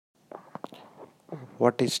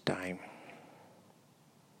What is time?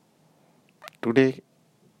 Today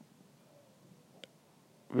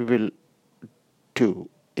we will do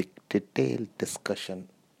a detailed discussion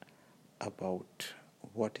about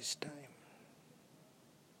what is time.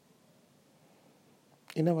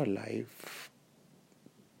 In our life,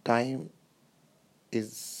 time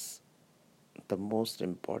is the most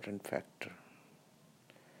important factor.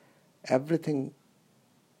 Everything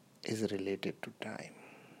is related to time.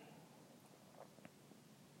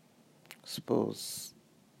 Suppose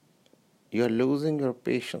you are losing your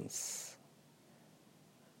patience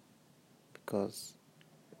because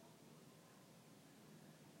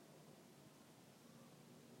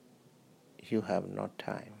you have no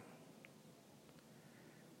time.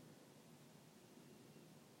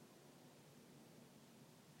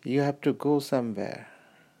 You have to go somewhere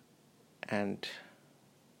and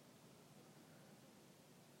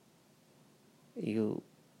you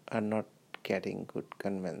are not getting good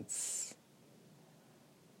convince.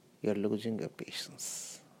 You're losing your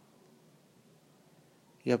patience.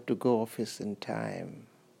 You have to go office in time.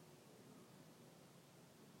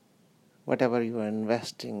 Whatever you are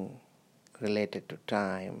investing related to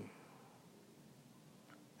time,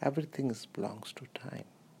 everything belongs to time.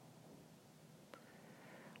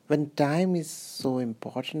 When time is so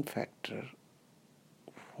important factor,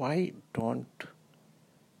 why don't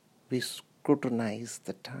we scrutinize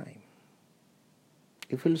the time?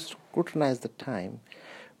 If we scrutinize the time,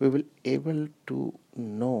 we will able to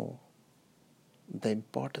know the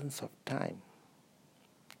importance of time.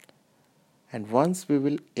 And once we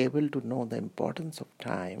will able to know the importance of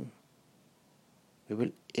time, we will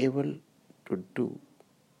able to do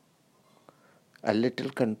a little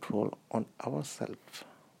control on ourselves.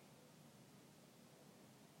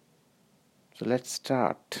 So let's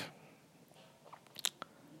start.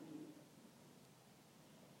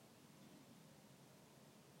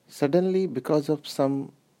 Suddenly, because of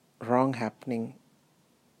some wrong happening,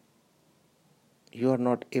 you are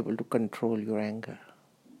not able to control your anger.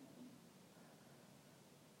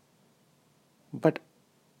 But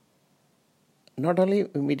not only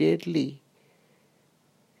immediately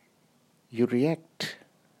you react,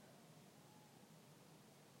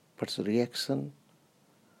 but the reaction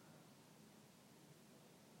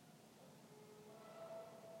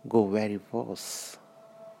go very worse.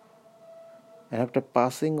 And after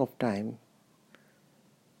passing of time,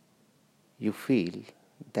 you feel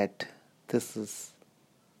that this is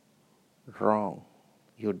wrong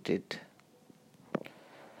you did.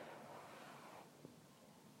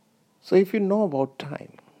 So if you know about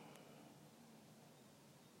time,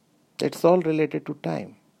 it's all related to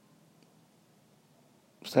time.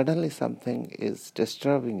 Suddenly something is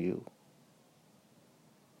disturbing you.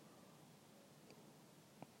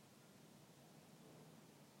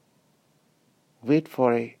 Wait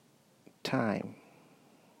for a time.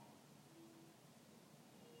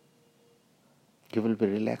 You will be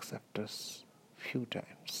relaxed after few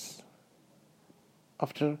times.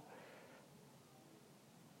 After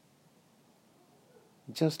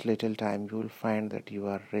just little time, you will find that you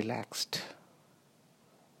are relaxed.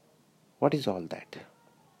 What is all that?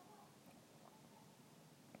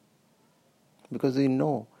 Because you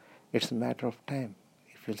know it's a matter of time.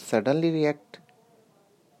 If you suddenly react,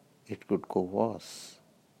 it could go worse.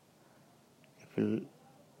 If you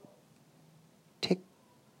take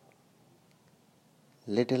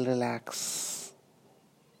little relax,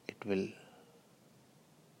 it will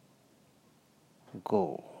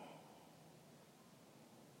go.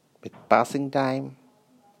 With passing time,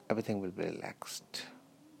 everything will be relaxed.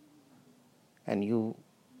 And you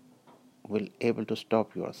will able to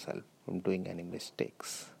stop yourself from doing any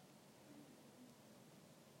mistakes.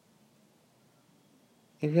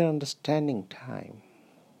 If you are understanding time,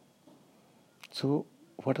 so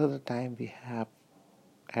what are the time we have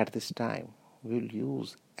at this time? We will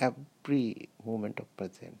use every moment of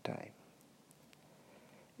present time.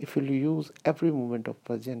 If you use every moment of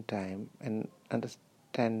present time and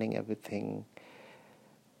understanding everything,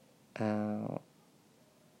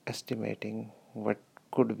 estimating what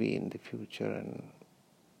could be in the future and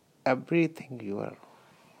everything you are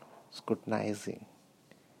scrutinizing.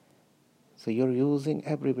 So you're using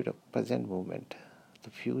every bit of present moment. The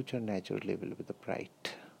future naturally will be the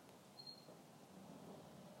bright.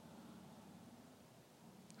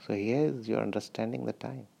 So here is your understanding the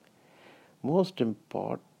time. Most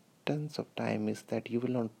importance of time is that you will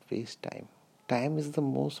not waste time. Time is the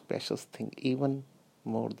most precious thing, even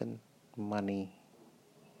more than money.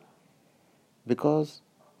 Because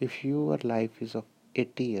if your life is of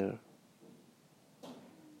 80 years,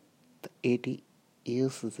 the 80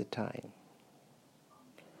 years is the time.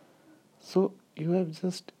 So you have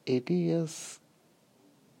just 80 years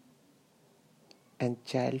and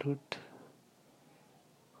childhood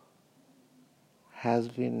has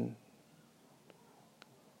been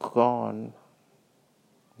gone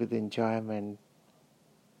with enjoyment,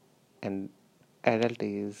 and adult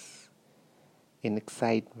is in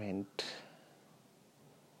excitement.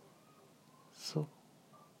 So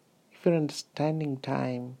if you're understanding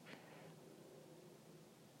time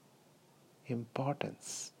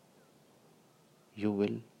importance, you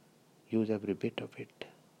will use every bit of it.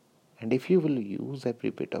 And if you will use every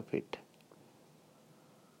bit of it,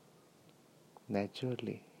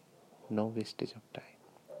 naturally, no wastage of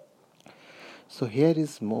time. So here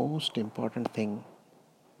is most important thing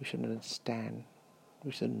we should understand.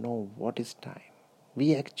 We should know what is time.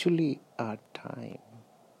 We actually are time.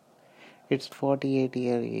 It's 48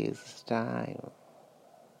 years time.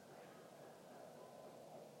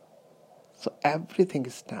 So everything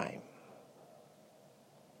is time.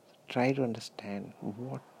 Try to understand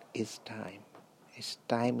what is time.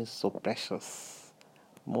 Time is so precious,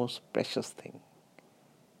 most precious thing.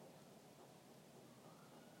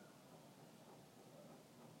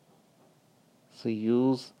 So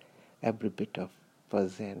use every bit of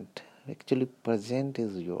present. Actually, present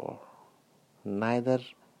is your. Neither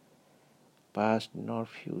past nor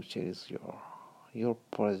future is your. Your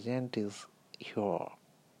present is your.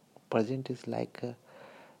 Present is like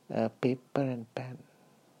a paper and pen.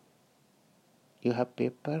 You have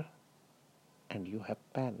paper and you have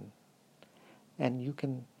pen, and you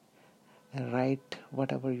can write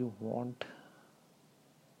whatever you want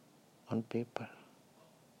on paper.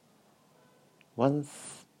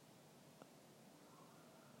 Once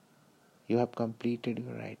you have completed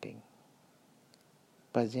your writing,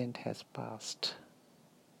 present has passed.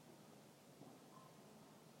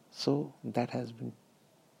 So that has been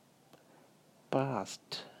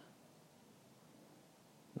passed.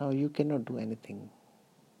 Now you cannot do anything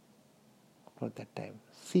for that time.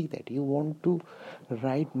 See that you want to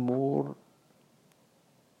write more,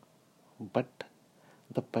 but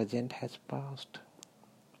the present has passed.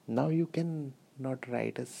 Now you can not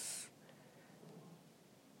write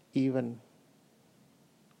even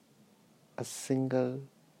a single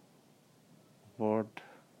word.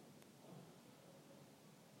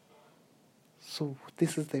 So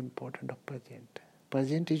this is the importance of present.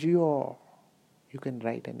 Present is your. You can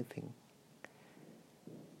write anything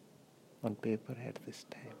on paper at this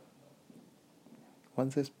time.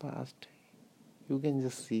 Once it's passed, you can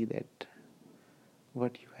just see that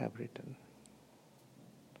what you have written.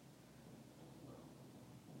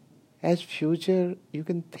 As future, you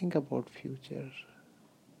can think about future,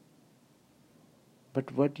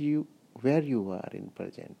 but where you are in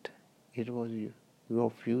present, it was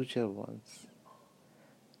your future once.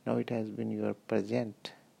 Now it has been your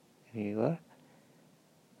present, and you are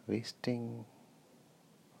wasting,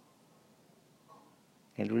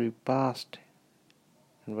 and it will be past,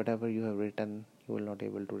 and whatever you have written, you will not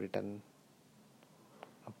able to return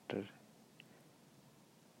after.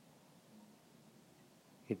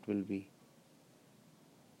 It will be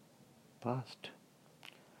past.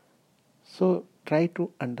 So try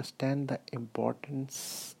to understand the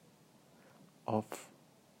importance of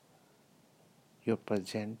your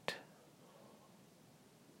present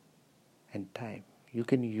and time. You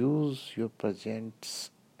can use your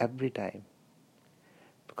presents every time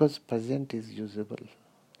because present is usable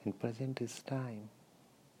and present is time.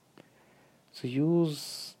 So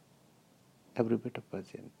use every bit of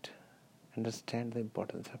present. Understand the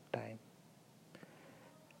importance of time.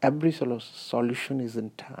 Every solution is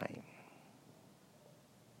in time.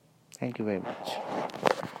 Thank you very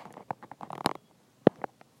much.